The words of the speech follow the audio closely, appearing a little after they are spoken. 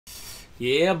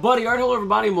Yeah, buddy. Alright, hello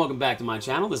everybody, and welcome back to my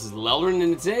channel. This is Lelldorin,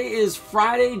 and today is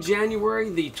Friday, January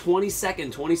the 22nd,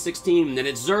 2016, and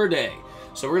it's Xur Day.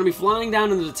 So we're going to be flying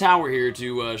down into the tower here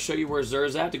to show you where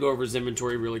Xur's at, to go over his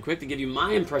inventory really quick, to give you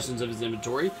my impressions of his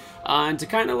inventory, and to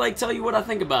kind of like tell you what I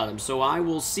think about him. So I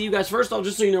will see you guys. First off,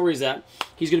 just so you know where he's at,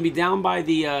 he's going to be down by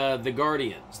the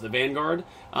Guardians, the Vanguard,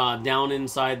 down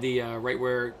inside the, right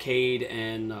where Cade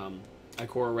and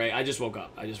Ikora Ray. I just woke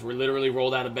up. I just literally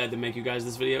rolled out of bed to make you guys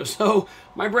this video, so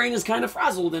my brain is kind of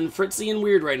frazzled and fritzy and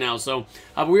weird right now. So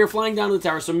we are flying down to the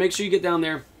tower, so make sure you get down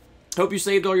there. Hope you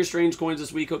saved all your strange coins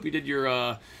this week. Hope you did your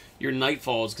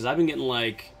nightfalls, because I've been getting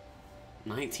like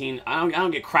 19. I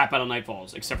don't get crap out of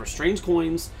nightfalls except for strange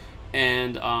coins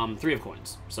and 3 of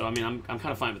coins. So I mean, I'm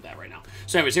kind of fine with that right now.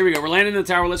 So anyways, here we go. We're landing in the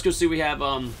tower. Let's go see what we have.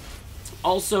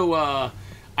 Also,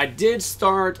 I did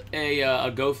start a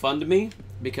GoFundMe,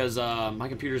 because my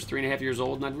computer's 3.5 years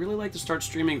old, and I'd really like to start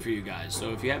streaming for you guys.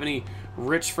 So if you have any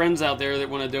rich friends out there that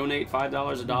want to donate $5,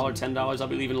 $1, $10, I'll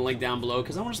be leaving a link down below,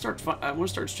 because I want to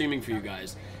start streaming for you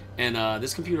guys. And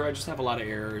this computer, I just have a lot of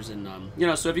errors, and you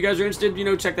know, so if you guys are interested, you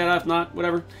know, check that out. If not,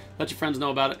 whatever, let your friends know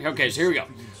about it. Okay, so here we go.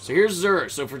 So here's Xur.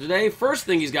 So for today, first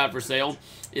thing he's got for sale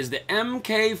is the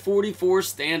MK44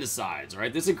 stand-asides. All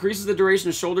right, this increases the duration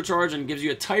of shoulder charge and gives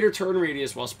you a tighter turn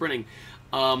radius while sprinting.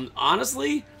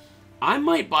 Honestly, I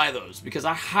might buy those, because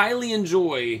I highly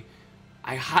enjoy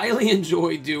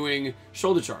doing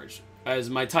shoulder charge as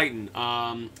my Titan.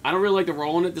 I don't really like the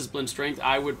roll in it, discipline strength.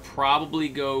 I'd probably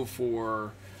go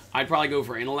for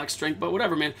intellect strength, but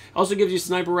whatever, man. Also gives you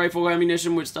sniper rifle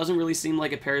ammunition, which doesn't really seem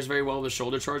like it pairs very well with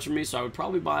shoulder charge for me, so I'd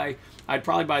probably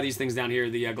buy these things down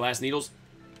here, the glass needles.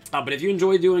 But if you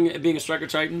enjoy being a striker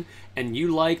Titan and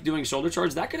you like doing shoulder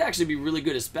charge, that could actually be really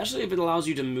good, especially if it allows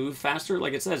you to move faster.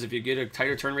 Like it says, if you get a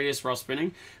tighter turn radius while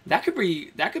spinning, that could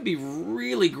be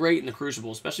really great in the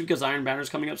Crucible, especially because Iron Banner's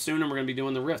coming up soon and we're going to be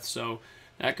doing the Rift, so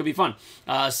that could be fun.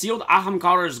 Sealed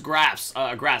Ahamkar's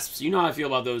grasps. You know how I feel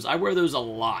about those. I wear those a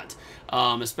lot,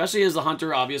 especially as a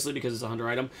hunter, obviously, because it's a hunter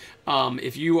item.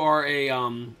 If you are a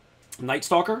Night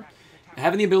Stalker,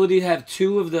 having the ability to have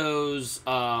 2 of those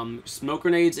smoke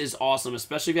grenades is awesome,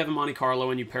 especially if you have a Monte Carlo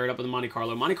and you pair it up with a Monte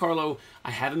Carlo. Monte Carlo,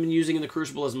 I haven't been using in the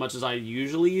Crucible as much as I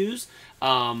usually use,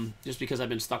 just because I've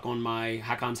been stuck on my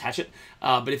Hakon's Hatchet.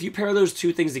 But if you pair those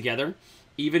 2 things together,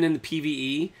 even in the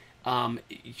PvE,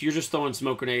 you're just throwing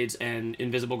smoke grenades and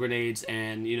invisible grenades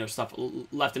and, you know, stuff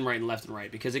left and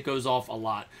right, because it goes off a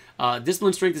lot.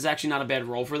 Discipline strength is actually not a bad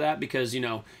roll for that, because, you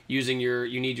know, you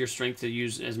need your strength to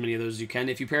use as many of those as you can.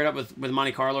 If you pair it up with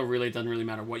Monte Carlo, really, it doesn't really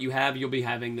matter what you have. You'll be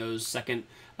having those second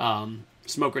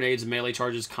smoke grenades and melee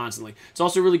charges constantly. It's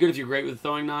also really good if you're great with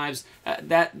throwing knives.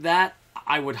 That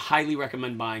I would highly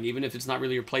recommend buying. Even if it's not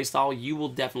really your playstyle, you will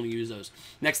definitely use those.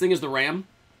 Next thing is the RAM.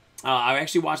 I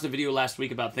actually watched a video last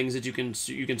week about things that you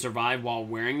can survive while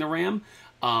wearing the RAM,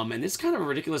 and it's kind of a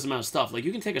ridiculous amount of stuff. Like,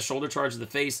 you can take a shoulder charge to the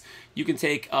face, you can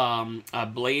take a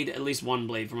blade, at least one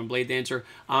blade from a blade dancer.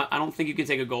 I don't think you can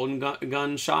take a golden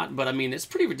gun shot, but I mean, it's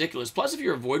pretty ridiculous. Plus, if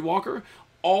you're a Voidwalker,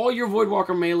 all your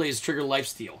Voidwalker melees trigger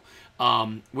lifesteal,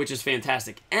 which is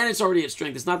fantastic, and it's already at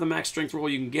strength. It's not the max strength roll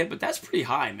you can get, but that's pretty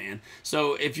high, man.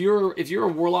 So if you're a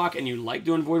Warlock and you like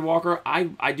doing Voidwalker,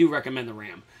 I do recommend the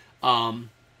RAM.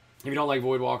 If you don't like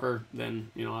Voidwalker,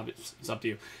 then, you know, it's up to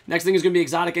you. Next thing is going to be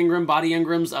Exotic Engram, Body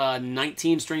Engrams,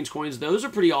 19 strange coins. Those are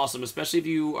pretty awesome, especially if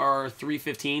you are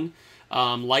 315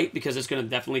 light, because it's going to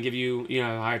definitely give you, you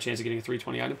know, a higher chance of getting a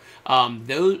 320 item.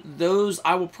 Those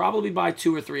I will probably buy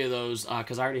 2 or 3 of those,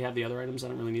 because I already have the other items. I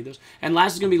don't really need those. And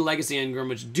last is going to be Legacy Engram,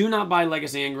 which do not buy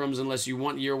Legacy Engrams unless you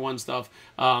want year 1 stuff.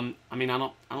 I mean, I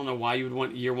don't know why you would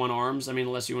want year 1 arms. I mean,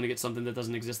 unless you want to get something that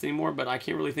doesn't exist anymore. But I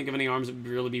can't really think of any arms that would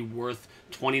really be worth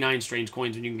 29 strange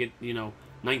coins when you can get, you know,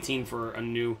 19 for a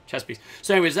new chest piece.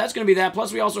 So anyways, that's going to be that.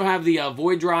 Plus, we also have the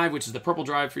Void Drive, which is the purple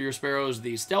drive for your Sparrows,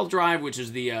 the Stealth Drive, which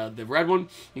is the red one.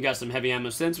 You got some heavy ammo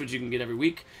synths, which you can get every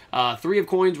week. 3 of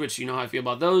coins, which you know how I feel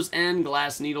about those, and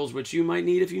glass needles, which you might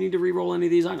need if you need to reroll any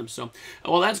of these items. So,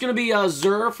 well, that's going to be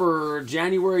Xur for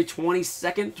January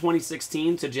 22nd,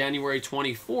 2016 to January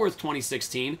 24th,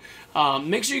 2016.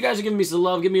 Make sure you guys are giving me some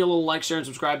love. Give me a little like, share, and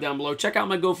subscribe down below. Check out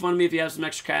my GoFundMe if you have some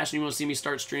extra cash and you want to see me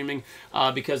start streaming,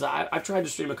 because I've tried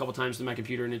to stream a couple times to my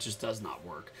computer and it just does not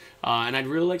work. And I'd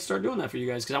really like to start doing that for you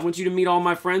guys, because I want you to meet all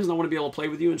my friends and I want to be able to play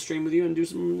with you and stream with you and do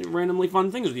some randomly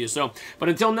fun things with you. So, but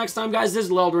until next time, guys, this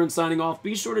is Lelldorin signing off.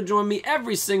 Be sure to join me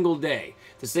every single day.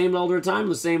 The same Lelldorin time,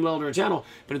 the same Lelldorin channel.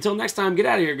 But until next time, get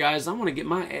out of here, guys. I want to get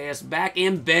my ass back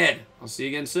in bed. I'll see you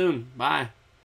again soon. Bye.